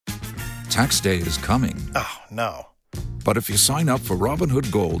Tax day is coming. Oh, no. But if you sign up for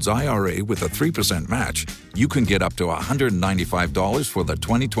Robinhood Gold's IRA with a 3% match, you can get up to $195 for the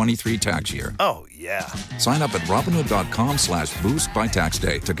 2023 tax year. Oh, yeah. Sign up at Robinhood.com/boost by tax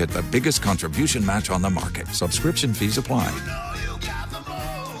day to get the biggest contribution match on the market. Subscription fees apply.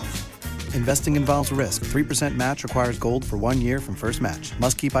 Investing involves risk. 3% match requires gold for 1 year from first match.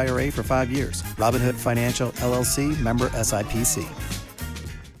 Must keep IRA for 5 years. Robinhood Financial, LLC, member SIPC.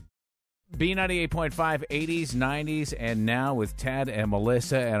 B98.5, 80s, 90s, and now with Ted and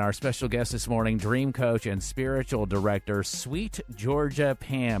Melissa and our special guest this morning, dream coach and spiritual director, Sweet Georgia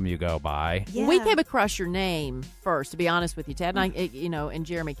Pam, you go by. Yeah. We came across your name first, to be honest with you, Ted. And I, and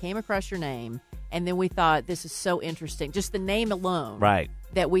Jeremy came across your name, and then we thought, this is so interesting. Just the name alone. Right.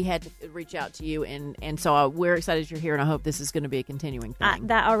 That we had to reach out to you, and so we're excited you're here, and I hope this is going to be a continuing thing.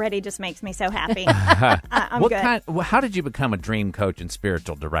 That already just makes me so happy. I'm good. How did you become a dream coach and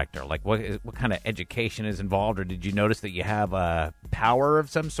spiritual director? Like, what kind of education is involved, or did you notice that you have a power of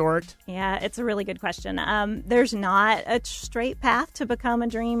some sort? Yeah, it's a really good question. There's not a straight path to become a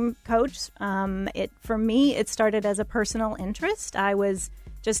dream coach. For me, it started as a personal interest. I was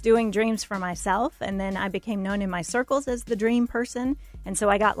just doing dreams for myself, and then I became known in my circles as the dream person. And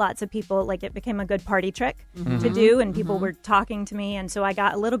so I got lots of people, like it became a good party trick to do, and people were talking to me, and so I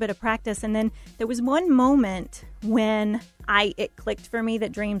got a little bit of practice. And then there was one moment when it clicked for me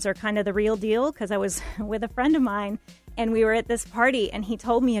that dreams are kind of the real deal, because I was with a friend of mine, and we were at this party, and he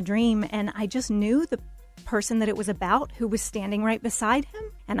told me a dream, and I just knew the person that it was about who was standing right beside him.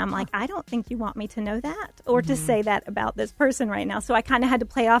 And I'm like, I don't think you want me to know that or to say that about this person right now. So I kind of had to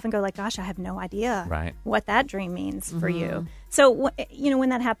play off and go like, gosh, I have no idea what that dream means for you. So, when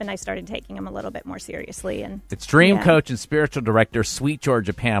that happened, I started taking him a little bit more seriously. And it's dream coach and spiritual director, Sweet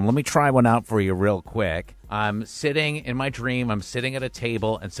Georgia Pam. Let me try one out for you real quick. I'm sitting in my dream. I'm sitting at a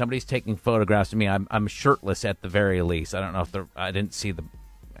table, and somebody's taking photographs of me. I'm shirtless at the very least. I don't know if I didn't see the...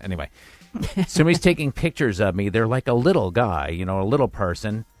 Anyway. Somebody's taking pictures of me. They're like a little guy, a little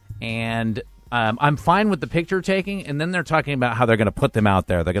person. And I'm fine with the picture taking. And then they're talking about how they're going to put them out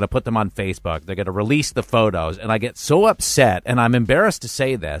there. They're going to put them on Facebook. They're going to release the photos. And I get so upset. And I'm embarrassed to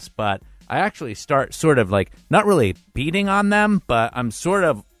say this, but I actually start sort of like not really beating on them, but I'm sort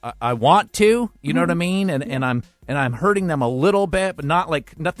of I want to. You know what I mean? And I'm hurting them a little bit, but not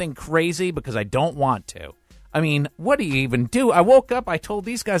like nothing crazy because I don't want to. I mean, what do you even do? I woke up, I told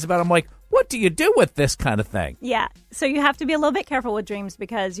these guys about it. I'm like, what do you do with this kind of thing? Yeah, so you have to be a little bit careful with dreams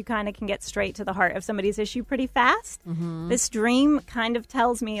because you kind of can get straight to the heart of somebody's issue pretty fast. This dream kind of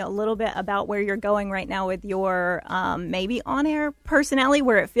tells me a little bit about where you're going right now with your maybe on-air personality,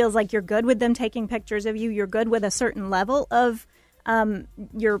 where it feels like you're good with them taking pictures of you. You're good with a certain level of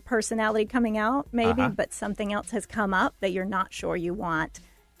your personality coming out, maybe, but something else has come up that you're not sure you want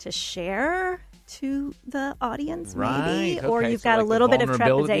to share to the audience, maybe, or you've got a little bit of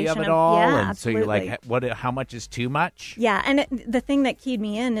trepidation of it all, and absolutely. So you're like, how much is too much? Yeah, and the thing that keyed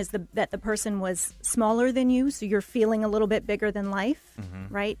me in is that the person was smaller than you, so you're feeling a little bit bigger than life,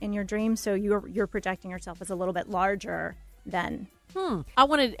 right, in your dream. So you're projecting yourself as a little bit larger than. I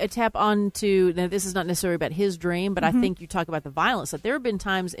wanted to tap on to, now this is not necessarily about his dream, but I think you talk about the violence. That there have been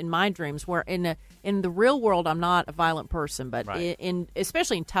times in my dreams where in the real world I'm not a violent person, but in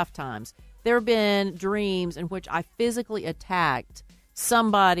especially in tough times, there have been dreams in which I physically attacked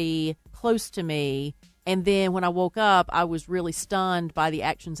somebody close to me, and then when I woke up, I was really stunned by the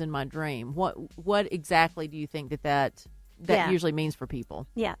actions in my dream. What exactly do you think that usually means for people?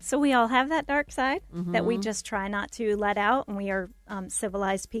 Yeah, so we all have that dark side that we just try not to let out, and we are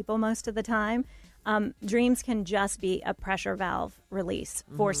civilized people most of the time. Dreams can just be a pressure valve release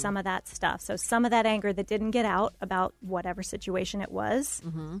for some of that stuff. So some of that anger that didn't get out about whatever situation it was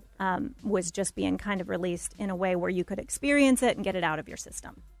just being kind of released in a way where you could experience it and get it out of your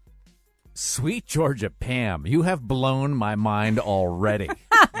system. Sweet Georgia Pam, you have blown my mind already.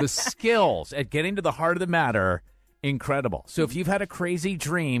 The skills at getting to the heart of the matter, incredible. So if you've had a crazy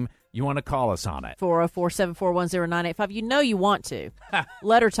dream, you want to call us on it. 404-741-0985. You know you want to.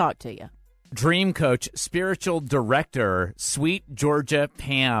 Let her talk to you. Dream coach, spiritual director, Sweet Georgia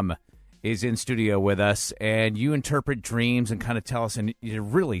Pam is in studio with us, and you interpret dreams and kind of tell us, and you're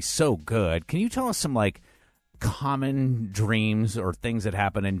really so good. Can you tell us some like common dreams or things that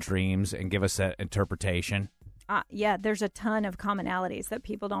happen in dreams and give us that interpretation? Yeah, there's a ton of commonalities that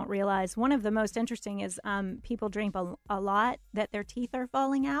people don't realize. One of the most interesting is people dream a lot that their teeth are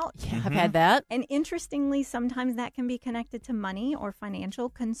falling out. Yeah, I've had that. And interestingly, sometimes that can be connected to money or financial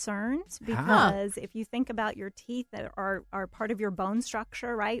concerns because if you think about your teeth that are part of your bone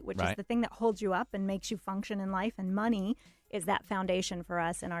structure, right, which is the thing that holds you up and makes you function in life, and money is that foundation for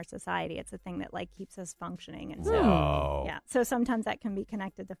us in our society. It's a thing that like keeps us functioning. And so, so sometimes that can be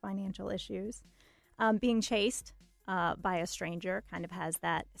connected to financial issues. Being chased by a stranger kind of has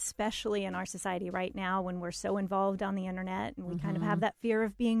that, especially in our society right now when we're so involved on the internet and we kind of have that fear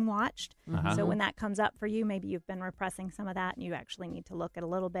of being watched. So when that comes up for you, maybe you've been repressing some of that and you actually need to look at a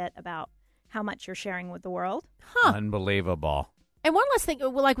little bit about how much you're sharing with the world. Unbelievable. And one last thing,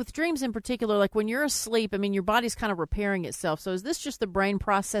 like with dreams in particular, like when you're asleep, I mean, your body's kind of repairing itself. So is this just the brain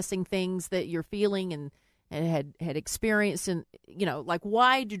processing things that you're feeling and had experienced? And, like,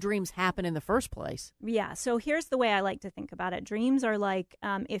 why do dreams happen in the first place? Yeah, so here's the way I like to think about it. Dreams are like,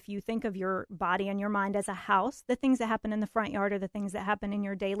 if you think of your body and your mind as a house, the things that happen in the front yard are the things that happen in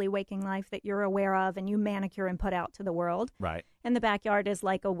your daily waking life that you're aware of and you manicure and put out to the world. Right. And the backyard is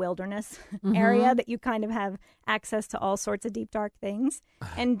like a wilderness area that you kind of have access to all sorts of deep, dark things.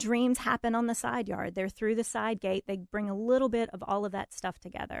 And dreams happen on the side yard. They're through the side gate. They bring a little bit of all of that stuff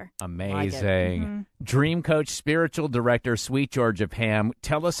together. Amazing. Dream coach, spiritual director, Sweet Georgia Pam.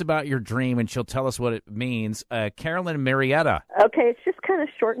 Tell us about your dream, and she'll tell us what it means. Carolyn Marietta. Okay, it's just kind of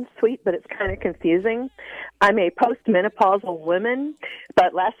short and sweet, but it's kind of confusing. I'm a postmenopausal woman,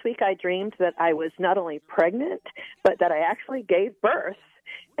 but last week I dreamed that I was not only pregnant, but that I actually gave birth,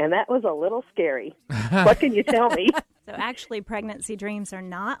 and that was a little scary. What can you tell me? So actually, pregnancy dreams are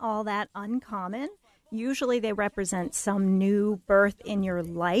not all that uncommon. Usually they represent some new birth in your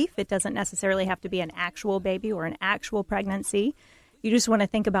life. It doesn't necessarily have to be an actual baby or an actual pregnancy. You just want to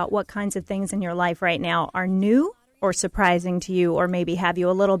think about what kinds of things in your life right now are new or surprising to you, or maybe have you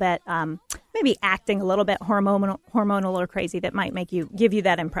a little bit, maybe acting a little bit hormonal or crazy that might give you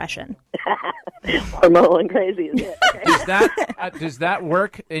that impression. Hormonal and crazy, is it? Okay. Does that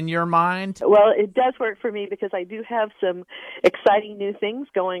work in your mind? Well, it does work for me because I do have some exciting new things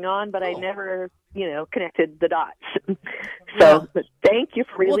going on, but I never, connected the dots. So, but thank you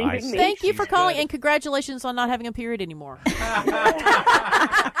for relieving me. Thank you for calling, and congratulations on not having a period anymore. Well, that's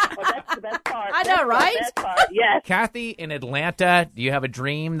the best part. I know, right? That's the best part. Yes. Kathy in Atlanta, do you have a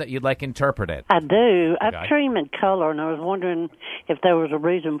dream that you'd like interpreted? I do. I dream in color, and I was wondering if there was a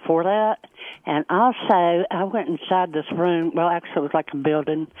reason for that. And also, I went inside this room. Well, actually, it was like a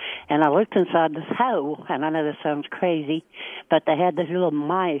building, and I looked inside this hole. And I know this sounds crazy, but they had these little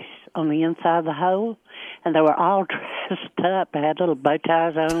mice on the inside of the hole, and they were all dressed up. They had little bow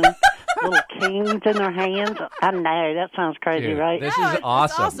ties on, little kings in their hands. I know, that sounds crazy, Dude, right? This is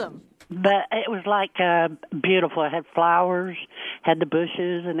awesome. It's awesome. But it was like beautiful. It had flowers, had the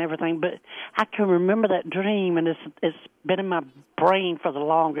bushes and everything. But I can remember that dream, and it's been in my brain for the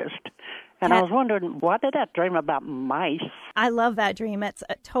longest. And I was wondering, why did I dream about mice? I love that dream. It's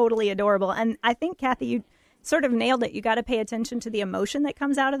totally adorable. And I think, Kathy, you sort of nailed it. You got to pay attention to the emotion that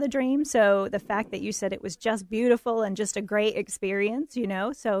comes out of the dream. So the fact that you said it was just beautiful and just a great experience,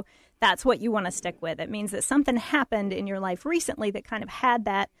 so that's what you want to stick with. It means that something happened in your life recently that kind of had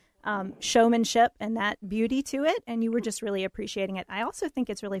that showmanship and that beauty to it, and you were just really appreciating it. I also think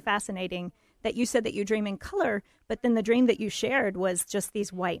it's really fascinating that you said that you dream in color, but then the dream that you shared was just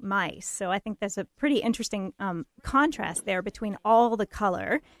these white mice. So I think there's a pretty interesting contrast there between all the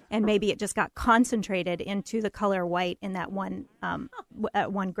color, and maybe it just got concentrated into the color white in that one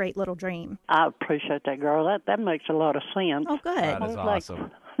great little dream. I appreciate that, girl. That makes a lot of sense. Oh, good. That is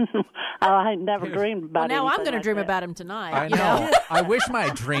awesome. I never dreamed about it. Well, now I'm going to dream about him tonight. I know. I wish my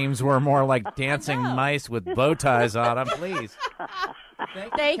dreams were more like dancing mice with bow ties on them, please.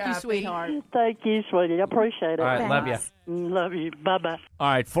 Thank you, sweetheart. Thank you, sweetie. I appreciate it. All right, love you. Love you. Bye-bye.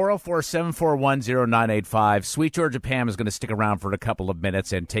 All right, 404-741-0985. Sweet Georgia Pam is going to stick around for a couple of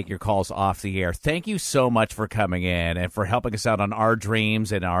minutes and take your calls off the air. Thank you so much for coming in and for helping us out on our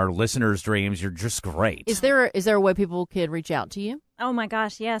dreams and our listeners' dreams. You're just great. Is there a way people can reach out to you? Oh, my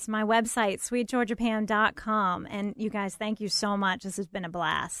gosh, yes. My website, sweetgeorgiapam.com. And you guys, thank you so much. This has been a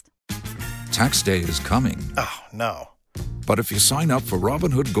blast. Tax day is coming. Oh, no. But if you sign up for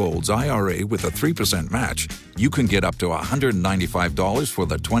Robinhood Gold's IRA with a 3% match, you can get up to $195 for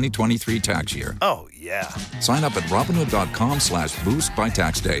the 2023 tax year. Oh, yeah. Sign up at Robinhood.com/boost by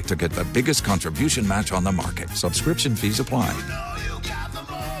tax day to get the biggest contribution match on the market. Subscription fees apply.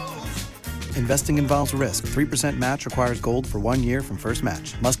 Investing involves risk. 3% match requires gold for 1 year from first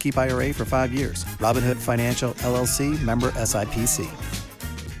match. Must keep IRA for 5 years. Robinhood Financial, LLC, member SIPC.